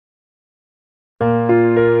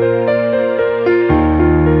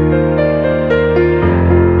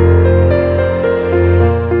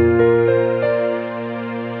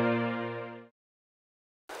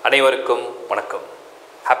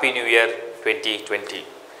Year 2020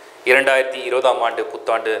 2020ஆம் ஆண்டு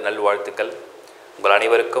புத்தாண்டு நல்வாழ்த்துக்கள். உங்கள்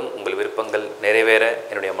அனைவருக்கும் உங்கள் விருப்பங்கள் நிறைவேற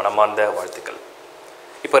என்னுடைய மனமார்ந்த வாழ்த்துக்கள்.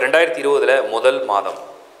 இப்போ 2020 முதல் மாதம்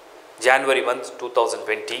ஜனவரி மந்த்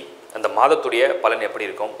 2020 அந்த மாதத்துடைய பலன் எப்படி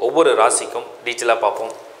இருக்கும், ஒவ்வொரு ராசிக்கும் டீட்டெயிலாக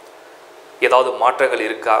பார்ப்போம். ஏதாவது மாற்றங்கள்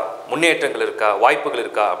இருக்கா, முன்னேற்றங்கள் இருக்கா, வாய்ப்புகள்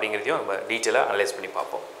இருக்கா அப்படிங்கிறதையும் நம்ம டீட்டெயிலாக அனலைஸ் பண்ணி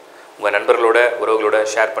பார்ப்போம். உங்கள் நண்பர்களோட உறவுகளோட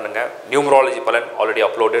ஷேர் பண்ணுங்கள். நியூமராலஜி பலன் ஆல்ரெடி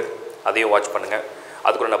அப்லோடட், அதையும் வாட்ச் பண்ணுங்கள்.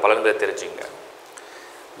 அதுக்குள்ள பலன்களை தெரிஞ்சுங்க.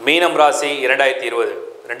 மீனம் ராசி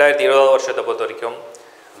 2020 வருஷத்தை பொறுத்த வரைக்கும்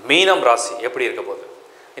மீனம் ராசி எப்படி இருக்க போகுது,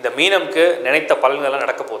 இந்த மீனம்க்கு நினைத்த பலன்கள்லாம்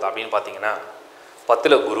நடக்க போகுது அப்படின்னு பார்த்தீங்கன்னா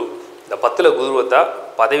 10ல் குரு. இந்த 10ல் குருவத்தா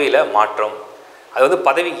பதவியில் மாற்றம். அது வந்து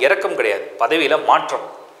பதவி இறக்கம் கிடையாது, பதவியில் மாற்றம்.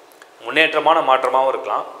 முன்னேற்றமான மாற்றமாகவும்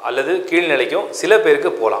இருக்கலாம், அல்லது கீழ்நிலைக்கும் சில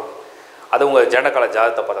பேருக்கு போகலாம். அது உங்கள் ஜனகால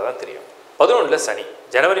ஜாதகத்தை பார்த்தா தான் தெரியும். 11ல் சனி.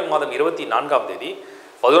 ஜனவரி மாதம் 24ஆம் தேதி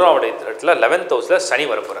 11ஆம் இடத்துல 11th ஹவுஸில் சனி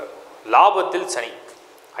வரப்போகிறார். லாபத்தில் சனி.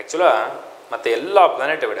 ஆக்சுவலாக மற்ற எல்லா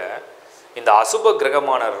பிளானட்டை விட இந்த அசுப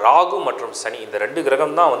கிரகமான ராகு மற்றும் சனி, இந்த 2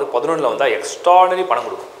 கிரகம் தான் வந்து 11ல் வந்தால் எக்ஸ்ட்ராடனரி பணம்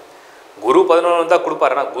கொடுக்கும். குரு 11ல் வந்தால்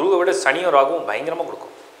கொடுப்பாரு, ஆனால் குருவை விட சனியும் ராகுவும் பயங்கரமாக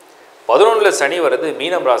கொடுக்கும். 11ல் சனி வர்றது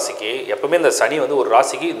மீனம் ராசிக்கு. எப்பவுமே இந்த சனி வந்து ஒரு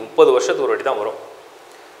ராசிக்கு 30 வருஷத்துக்கு ஒரு வாட்டி தான் வரும்.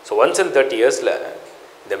 ஸோ ஒன்ஸ் இன் 30 இயர்ஸில்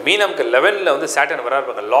இந்த மீனம்க்கு 11ல் வந்து சேட்டன் வரா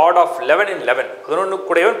இருப்பாங்க. லார்ட் ஆஃப் 11 in 11, 11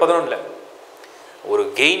 கூடவே 11ல் ஒரு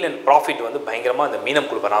கெயின் அண்ட் ப்ராஃபிட் வந்து பயங்கரமாக இந்த மீனம்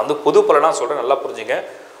கொடுப்பேன். நான் வந்து பொது பலனாக சொல்கிறேன், நல்லா புரிஞ்சுங்க.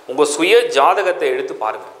 உங்கள் சுய ஜாதகத்தை எடுத்து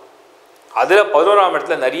பாருங்கள். அதில் 11ஆம்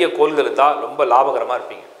இடத்துல நிறைய கோள்கள் இருந்தால் ரொம்ப லாபகரமாக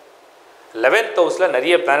இருப்பீங்க. 11th ஹவுஸில்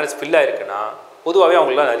நிறைய பிளானட்ஸ் ஃபில் ஆகிருக்குன்னா பொதுவாகவே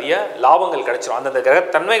அவங்களுக்குலாம் நிறைய லாபங்கள் கிடைச்சிடும். அந்தந்த கிரக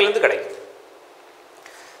தன்மைகள்லேருந்து கிடைக்கும்.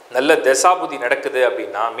 நல்ல தசாபுதி நடக்குது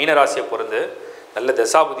அப்படின்னா, மீனராசியை பொறுத்து நல்ல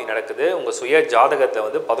தசாபுதி நடக்குது, உங்கள் சுய ஜாதகத்தை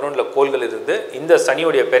வந்து 11ல் கோள்கள் இருந்து இந்த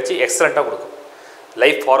சனியோடைய பயிற்சி எக்ஸலண்ட்டாக கொடுக்கும்.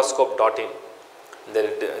 lifehoroscope.in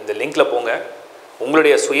இந்த லிங்கில் போங்க.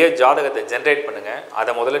 உங்களுடைய சுய ஜாதகத்தை ஜென்ரேட் பண்ணுங்கள்.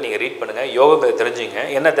 அதை முதல்ல நீங்கள் ரீட் பண்ணுங்கள். யோகங்களை தெரிஞ்சுங்க,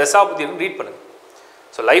 என்ன தசாபுத்தின்னு ரீட் பண்ணுங்கள்.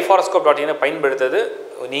 ஸோ lifehoroscope.in பயன்படுத்துறது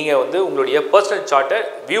நீங்கள் வந்து உங்களுடைய பர்சனல் சார்ட்டை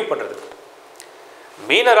வியூ பண்ணுறதுக்கு.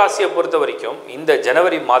 மீனராசியை பொறுத்த வரைக்கும் இந்த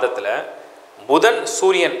ஜனவரி மாதத்தில் புதன்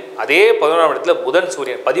சூரியன், அதே 11ஆம் இடத்துல புதன்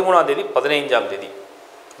சூரியன் 13ஆம் தேதி 15ஆம் தேதி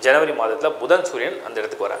ஜனவரி மாதத்தில் புதன் சூரியன் அந்த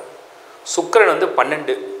இடத்துக்கு வராங்க. சுக்கிரன் வந்து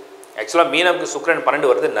 12. ஆக்சுவலாக மீனம்க்கு சுக்கிரன் 12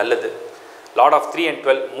 வருது நல்லது. லார்ட் ஆஃப் 3 and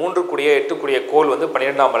 12, 3 கூடிய 8 கூடிய கோள் வந்து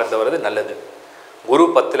 12ஆம் இடத்துல வருது நல்லது. குரு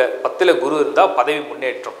 10ல் குரு இருந்தால் பதவி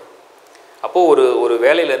முன்னேற்றம். அப்போது ஒரு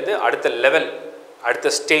வேலையிலேருந்து அடுத்த லெவல்,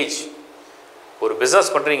 அடுத்த ஸ்டேஜ். ஒரு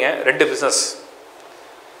பிஸ்னஸ் பண்ணுறீங்க, 2 பிஸ்னஸ்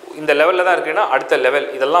இந்த லெவலில் தான் இருக்குன்னா அடுத்த லெவல்.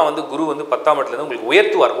 இதெல்லாம் வந்து குரு வந்து 10ஆம் இடத்துலேருந்து உங்களுக்கு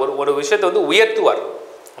உயர்த்துவார். ஒரு விஷயத்தை வந்து உயர்த்துவார்.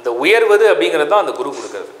 அந்த உயர்வது அப்படிங்கிறது தான் அந்த குரு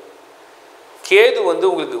கொடுக்கறது. கேது வந்து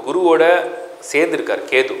உங்களுக்கு குருவோட சேர்ந்துருக்கார்.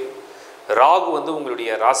 கேது ராகு வந்து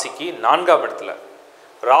உங்களுடைய ராசிக்கு 4ஆம் இடத்துல.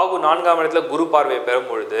 ராகு 4ஆம் இடத்துல குரு பார்வையை பெறும்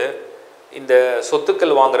பொழுது இந்த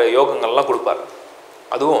சொத்துக்கள் வாங்குகிற யோகங்கள்லாம் கொடுப்பார்.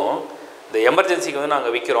 அதுவும் இந்த எமர்ஜென்சிக்கு வந்து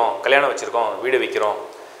நாங்கள் விற்கிறோம், கல்யாணம் வச்சுருக்கோம், வீடு விற்கிறோம்,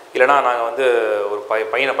 இல்லைனா நாங்கள் வந்து ஒரு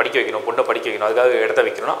பையனை படிக்க வைக்கணும், பொண்ணை படிக்க வைக்கணும், அதுக்காக இடத்த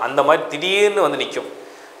வைக்கணும்னா அந்த மாதிரி திடீர்னு வந்து நிற்கும்.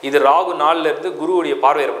 இது ராகு 4லேருந்து குருவுடைய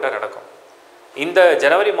பார்வை ஏற்பட்டால் நடக்கும். இந்த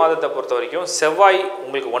ஜனவரி மாதத்தை பொறுத்த வரைக்கும் செவ்வாய்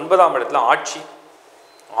உங்களுக்கு 9ஆம் இடத்துல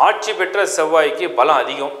ஆட்சி பெற்ற செவ்வாய்க்கு பலம்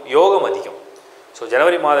அதிகம், யோகம் அதிகம். ஸோ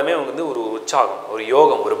ஜனவரி மாதமே வந்து ஒரு உற்சாகம், ஒரு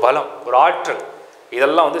யோகம், ஒரு பலம், ஒரு ஆற்றல்,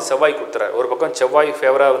 இதெல்லாம் வந்து செவ்வாய் கொடுத்துறார். ஒரு பக்கம் செவ்வாய்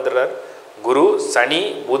ஃபேவராக வந்துடுறார். குரு, சனி,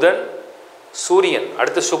 புதன், சூரியன்,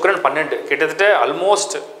 அடுத்து சுக்கிரன் 12. கிட்டத்தட்ட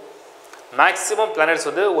ஆல்மோஸ்ட் மேக்ஸிமம் பிளானட்ஸ்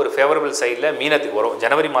வந்து ஒரு ஃபேவரபிள் சைடில் மீனத்துக்கு வரும்.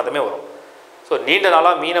 ஜனவரி மாதமே வரும். ஸோ நீண்ட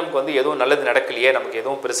நாளாக மீனம்க்கு வந்து எதுவும் நல்லது நடக்கலையே, நமக்கு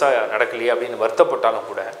எதுவும் பெருசாக நடக்கலையே அப்படின்னு வருத்தப்பட்டாலும்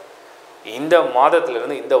கூட இந்த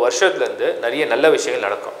மாதத்துலேருந்து, இந்த வருஷத்துலேருந்து நிறைய நல்ல விஷயங்கள்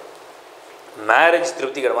நடக்கும். மேரேஜ்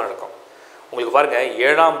திருப்திகரமாக நடக்கும். உங்களுக்கு பாருங்கள்,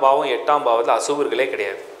 7ஆம் பாவம் 8ஆம் பாவத்தில் அசுபர்களே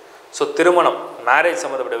கிடையாது. ஸோ திருமணம், மேரேஜ்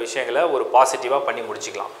சம்மந்தப்பட்ட விஷயங்களை ஒரு பாசிட்டிவாக பண்ணி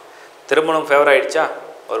முடிச்சுக்கலாம். திருமணம் ஃபேவர் ஆகிடுச்சா,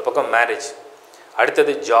 ஒரு பக்கம் மேரேஜ்,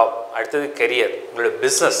 அடுத்தது ஜாப், அடுத்தது கெரியர், உங்களோட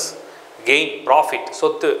பிஸ்னஸ், கெயின், ப்ராஃபிட்,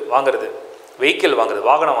 சொத்து வாங்குறது, வெஹிக்கிள் வாங்குறது,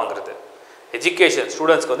 வாகனம் வாங்குறது, எஜுகேஷன்,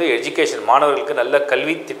 ஸ்டூடெண்ட்ஸ்க்கு வந்து எஜுகேஷன், மாணவர்களுக்கு நல்ல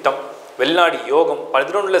கல்வி திட்டம், வெளிநாடு யோகம்.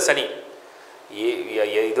 11ல் சனி.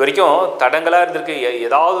 இது வரைக்கும் தடங்களாக இருந்திருக்கு.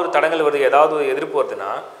 ஏதாவது ஒரு தடங்கள் வருது, ஏதாவது ஒரு எதிர்ப்பு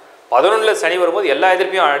வருதுன்னா 11ல் சனி வரும்போது எல்லா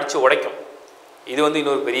எதிர்ப்பையும் அடித்து உடைக்கும். இது வந்து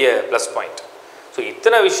இன்னொரு பெரிய ப்ளஸ் பாயிண்ட். ஸோ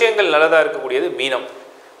இத்தனை விஷயங்கள் நல்லதாக இருக்கக்கூடியது மீனம்.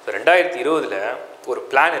 ஸோ 2020ல் ஒரு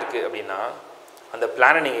பிளான் இருக்குது அப்படின்னா அந்த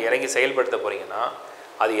பிளானை நீங்கள் இறங்கி செயல்படுத்த போகிறீங்கன்னா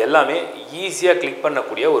அது எல்லாமே ஈஸியாக கிளிக்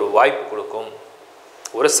பண்ணக்கூடிய ஒரு வாய்ப்பு கொடுக்கும்,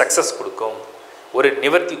 ஒரு சக்ஸஸ் கொடுக்கும், ஒரு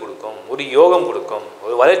நிவர்த்தி கொடுக்கும், ஒரு யோகம் கொடுக்கும்,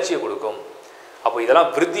 ஒரு வளர்ச்சியை கொடுக்கும். அப்போ இதெல்லாம்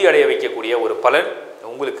விருத்தி அடைய வைக்கக்கூடிய ஒரு பலன்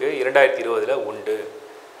உங்களுக்கு 2020ல் உண்டு.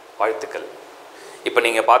 வாழ்த்துக்கள். இப்போ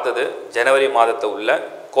நீங்கள் பார்த்தது ஜனவரி மாதத்தை உள்ள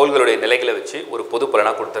கோள்களுடைய நிலைகளை வச்சு ஒரு பொது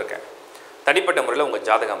பலனாக கொடுத்துருக்கேன். தனிப்பட்ட முறையில் உங்கள்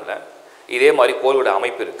ஜாதகமில் இதே மாதிரி கோளோட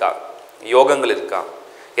அமைப்பு இருக்கா, யோகங்கள் இருக்கா,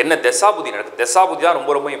 என்ன தசாபுத்தி நடக்குது. தசாபுத்தி தான்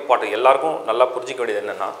ரொம்ப ரொம்ப இம்பார்ட்டன்ட். எல்லாருக்கும் நல்லா புரிஞ்சிக்க வேண்டியது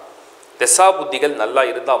என்னென்னா, தசாபுத்திகள் நல்லா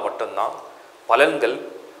இருந்தால் மட்டும்தான் பலன்கள்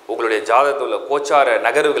உங்களுடைய ஜாதகத்தில் உள்ள கோச்சார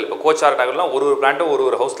நகர்வுகள். இப்போ கோச்சார நகர்லாம் ஒரு பிளான்ட்டும்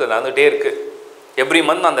ஒரு ஹவுஸில் நடந்துகிட்டே இருக்குது. எவ்ரி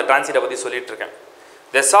மந்த் அந்த டிரான்சிட்டை பற்றி சொல்லிகிட்டு இருக்கேன்.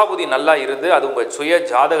 தசாபுத்தி நல்லா இருந்து அது உங்கள் சுய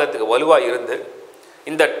ஜாதகத்துக்கு வலுவாக இருந்து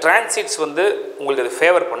இந்த டிரான்சிட்ஸ் உங்களுக்கு அது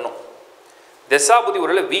ஃபேவர் பண்ணும். தசாபுத்தி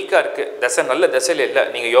ஒரு வீக்காக இருக்குது, தசை நல்ல தசையில் இல்லை,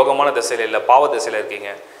 நீங்கள் யோகமான தசையில் இல்லை, பாவ தசையில் இருக்கீங்க,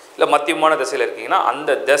 இல்லை மத்தியமான தசையில் இருக்கீங்கன்னா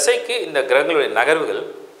அந்த தசைக்கு இந்த கிரகங்களுடைய நகர்வுகள்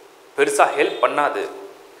பெருசாக ஹெல்ப் பண்ணாது.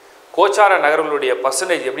 கோச்சார நகர்வுகளுடைய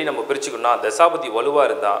பர்சன்டேஜ் எப்படி நம்ம பிரிச்சுக்கணும்னா, தசாபுத்தி வலுவாக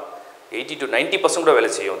இருந்தால் 80 to 90% கூட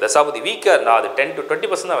வேலை செய்யும். தசாபுத்தி வீக்காக இருந்தால் அது 10 to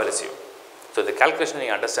 20% தான் வேலை செய்யும். ஸோ இந்த கால்குலேஷனை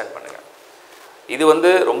நீங்கள் அண்டர்ஸ்டாண்ட் பண்ணுங்கள். இது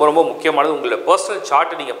ரொம்ப ரொம்ப முக்கியமானது. உங்களோட பர்சனல்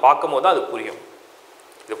சார்ட்டை நீங்கள் பார்க்கும்போது தான் அது புரியும்.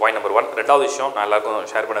 இது பாயிண்ட் நம்பர் 1. ரெண்டாவது விஷயம் நான் எல்லாருக்கும்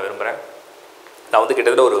ஷேர் பண்ண விரும்புகிறேன். நான்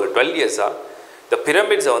கிட்டத்தட்ட ஒரு 12 இயர்ஸாக இந்த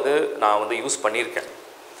பிரமிட்ஸை நான் யூஸ் பண்ணியிருக்கேன்.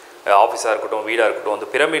 ஆஃபீஸாக இருக்கட்டும், வீடாக இருக்கட்டும், அந்த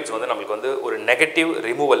பிரமிட்ஸ் நம்மளுக்கு ஒரு நெகட்டிவ்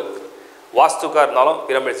ரிமூவல். வாஸ்துக்காக இருந்தாலும்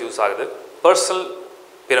பிரமிட்ஸ் யூஸ் ஆகுது. பர்சனல்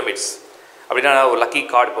பிரமிட்ஸ் அப்படின்னா ஒரு லக்கி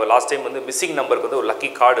கார்டு. இப்போ லாஸ்ட் டைம் மிஸ்ஸிங் நம்பருக்கு ஒரு லக்கி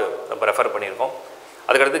கார்டு நம்ம ரெஃபர் பண்ணியிருக்கோம்.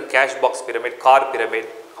 அதுக்கடுத்து cash box pyramid, car pyramid,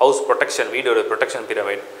 house protection, வீடோட protection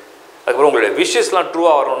pyramid. அதுக்கப்புறம் உங்களுடைய விஷஸ்லாம்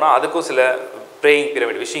ட்ரூவாக வரணும்னா அதுக்கும் சில praying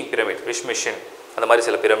pyramid, wishing pyramid, wish machine, அந்த மாதிரி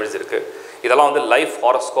சில பிரமிட்ஸ் இருக்குது. இதெல்லாம்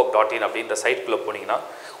lifehoroscope.in அப்படின்ற சைட்குள்ளே போனீங்கன்னா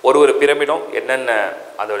ஒரு பிரமிடும் என்னென்ன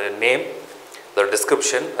அதோட நேம், அதோட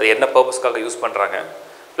டிஸ்கிரிப்ஷன், அது என்ன பர்பஸ்க்காக யூஸ் பண்ணுறாங்க,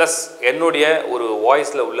 ப்ளஸ் என்னுடைய ஒரு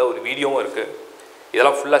வாய்ஸில் உள்ள ஒரு வீடியோவும் இருக்குது.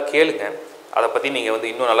 இதெல்லாம் ஃபுல்லாக கேளுங்க. அதை பற்றி நீங்கள்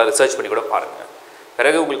இன்னும் நல்லா ரிசர்ச் பண்ணி கூட பாருங்கள்.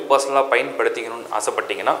 பிறகு உங்களுக்கு பர்சனலாக பயன்படுத்திக்கணும்னு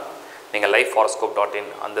ஆசைப்பட்டீங்கன்னா நீங்கள் lifehoroscope.in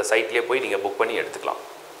அந்த சைட்லேயே போய் நீங்கள் புக் பண்ணி எடுத்துக்கலாம்.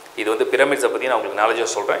 இது பிரமிட்ஸை பற்றி நான் உங்களுக்கு நாலேஜாக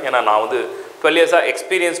சொல்கிறேன். ஏன்னா நான் 12 இயர்ஸாக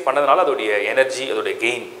எக்ஸ்பீரியன்ஸ் பண்ணதுனால அதோடைய எனர்ஜி, அதோடைய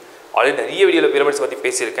கெயின். ஆல்ரெடி நிறைய வீடியோவில் பிரமிட்ஸ் பற்றி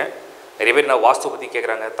பேசியிருக்கேன். நிறைய பேர் நான் வாஸ்து பற்றி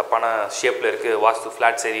கேட்குறாங்க. தப்பான ஷேப்பில் இருக்குது, வாஸ்து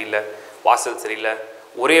ஃப்ளாட் சரியில்லை, வாசல் சரியில்லை.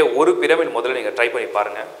 ஒரே ஒரு பிரமிட் முதல்ல நீங்கள் ட்ரை பண்ணி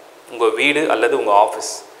பாருங்கள். உங்கள் வீடு அல்லது உங்கள்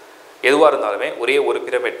ஆஃபீஸ் எதுவாக இருந்தாலுமே ஒரே ஒரு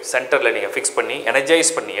பிரமிட் சென்டரில் நீங்கள் ஃபிக்ஸ் பண்ணி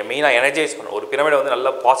எனர்ஜைஸ் பண்ணி, மெயினாக எனர்ஜைஸ் பண்ணணும். ஒரு பிரமிடை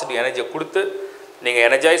நல்லா பாசிட்டிவ் எனர்ஜியை கொடுத்து நீங்கள்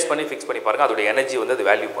எனர்ஜைஸ் பண்ணி ஃபிக்ஸ் பண்ணி பாருங்கள். அதோடைய எனர்ஜி அது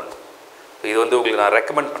வேல்யூ பண்ணும். இது உங்களுக்கு நான்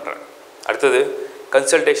ரெக்கமெண்ட் பண்ணுறேன். அடுத்தது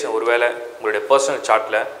கன்சல்டேஷன். ஒருவேளை உங்களுடைய பர்சனல்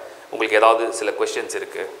சார்ட்டில் உங்களுக்கு ஏதாவது சில கொஸ்டின்ஸ்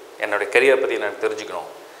இருக்குது, என்னோடய கெரியரை பற்றி எனக்கு தெரிஞ்சுக்கணும்,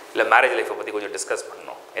 இல்லை மேரேஜ் லைஃப்பை பற்றி கொஞ்சம் டிஸ்கஸ்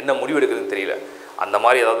பண்ணணும், என்ன முடிவு எடுக்குதுன்னு தெரியல, அந்த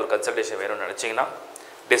மாதிரி ஏதாவது ஒரு கன்சல்டேஷன் வேணும்னு நினச்சிங்கன்னா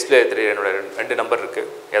டிஸ்பிளே தெரிய என்னோட 2 நம்பர் இருக்குது.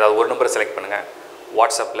 ஏதாவது ஒரு நம்பரை செலக்ட் பண்ணுங்கள்,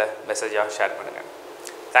 வாட்ஸ்அப்பில் மெசேஜாக ஷேர் பண்ணுங்கள்.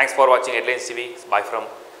 தேங்க்ஸ் ஃபார் வாட்சிங் headlines TV. Bye from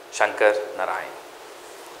Shankar Narayan.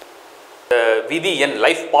 விதி எண்,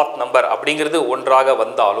 லைஃப் பாத் நம்பர் அப்படிங்கிறது ஒன்றாக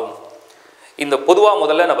வந்தாலும் இந்த பொதுவாக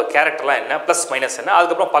முதல்ல நம்ம கேரக்டர்லாம் என்ன, ப்ளஸ் மைனஸ் என்ன,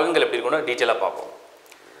 அதுக்கப்புறம் பலன்கள் எப்படி இருக்குன்னு டீட்டெயிலாக பார்ப்போம்.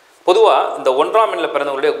 பொதுவாக இந்த 1ஆம் எண்ணில்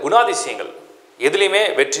பிறந்தவங்களுடைய குணாதிசயங்கள் எதுலேயுமே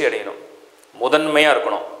வெற்றி அடையணும், முதன்மையாக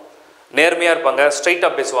இருக்கணும், நேர்மையாக இருப்பாங்க,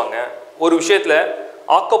 ஸ்ட்ரைட்டாக பேசுவாங்க, ஒரு விஷயத்தில்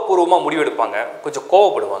ஆக்கப்பூர்வமாக முடிவெடுப்பாங்க, கொஞ்சம்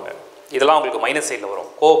கோவப்படுவாங்க. இதெல்லாம் அவங்களுக்கு மைனஸ் சைடில் வரும்.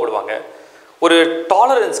 கோவப்படுவாங்க, ஒரு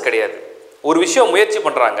டாலரன்ஸ் கிடையாது. ஒரு விஷயம் முயற்சி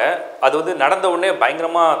பண்ணுறாங்க, அது நடந்த உடனே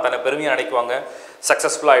பயங்கரமாக தன்னை பெருமையாக நினைக்குவாங்க.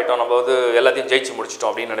 சக்ஸஸ்ஃபுல்லாக ஆகிட்டோம், நம்ம எல்லாத்தையும் ஜெயிச்சு முடிச்சிட்டோம்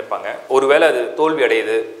அப்படின்னு நினைப்பாங்க. ஒருவேளை அது தோல்வி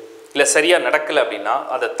அடையுது, இல்லை சரியாக நடக்கலை அப்படின்னா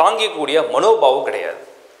அதை தாங்கிக்கூடிய மனோபாவம் கிடையாது.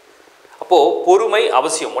 அப்போது பொறுமை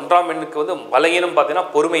அவசியம். 1ஆம் எண்ணுக்கு பலகீனம்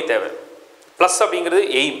பார்த்தீங்கன்னா பொறுமை தேவை. ப்ளஸ் அப்படிங்கிறது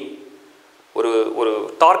எய்ம், ஒரு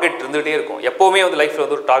டார்கெட் இருந்துகிட்டே இருக்கும். எப்போவுமே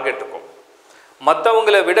லைஃப்பில் ஒரு டார்கெட் இருக்கும்.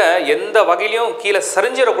 மற்றவங்களை விட எந்த வகையிலையும் கீழே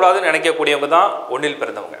சரிஞ்சிடக்கூடாதுன்னு நினைக்கக்கூடியவங்க தான் 1இல்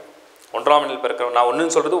பிறந்தவங்க. 1ஆம் எண்ணில் பிறக்கிறவங்க, நான்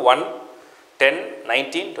 1ன்னு சொல்கிறது 1, 10,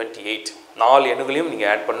 19, 28 4 எண்ணுகளையும் நீங்கள்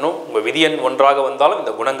ஆட் பண்ணணும். உங்கள் விதி எண் ஒன்றாக வந்தாலும்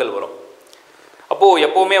இந்த குணங்கள் வரும். அப்போது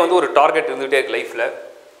எப்போவுமே ஒரு டார்கெட் இருந்துகிட்டே இருக்குது லைஃப்பில்.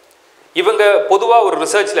 இவங்க பொதுவாக ஒரு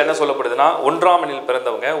ரிசர்ச்சில் என்ன சொல்லப்படுதுன்னா, 1ஆம் எண்ணில்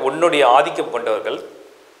பிறந்தவங்க, உன்னுடைய ஆதிக்கம் கொண்டவர்கள்,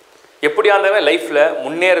 எப்படியா இருந்தாலும் லைஃப்பில்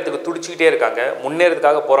முன்னேறத்துக்கு துடிச்சிக்கிட்டே இருக்காங்க,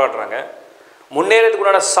 முன்னேறதுக்காக போராடுறாங்க,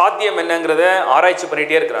 முன்னேறதுக்குண்டான சாத்தியம் என்னங்கிறத ஆராய்ச்சி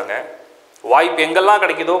பண்ணிகிட்டே இருக்கிறாங்க. வாய்ப்பு எங்கெல்லாம்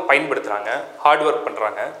கிடைக்குதோ பயன்படுத்துகிறாங்க, ஹார்ட் ஒர்க்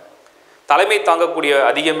பண்ணுறாங்க. தலைமை தாங்கக்கூடிய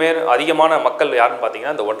அதிகமான மக்கள் யாருன்னு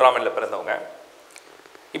பார்த்தீங்கன்னா இந்த 1ஆம் எண்ணில் பிறந்தவங்க.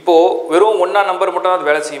 இப்போது வெறும் 1ஆம் நம்பர் மட்டும் தான்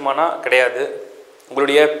வேலை செய்யுமானா கிடையாது.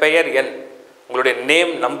 உங்களுடைய பெயர் எண், உங்களுடைய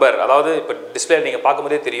நேம் நம்பர், அதாவது இப்போ டிஸ்பிளே நீங்கள்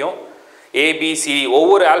பார்க்கும்போதே தெரியும், ABCD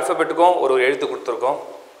ஒவ்வொரு ஆல்ஃபபெட்டுக்கும் ஒரு எழுத்து கொடுத்துருக்கோம்.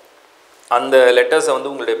 அந்த லெட்டர்ஸை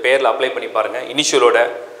உங்களுடைய பெயரில் அப்ளை பண்ணி பாருங்கள். இனிஷியலோட,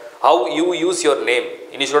 how you use your name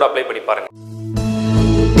இனிஷியலோட apply பண்ணி பாருங்கள்.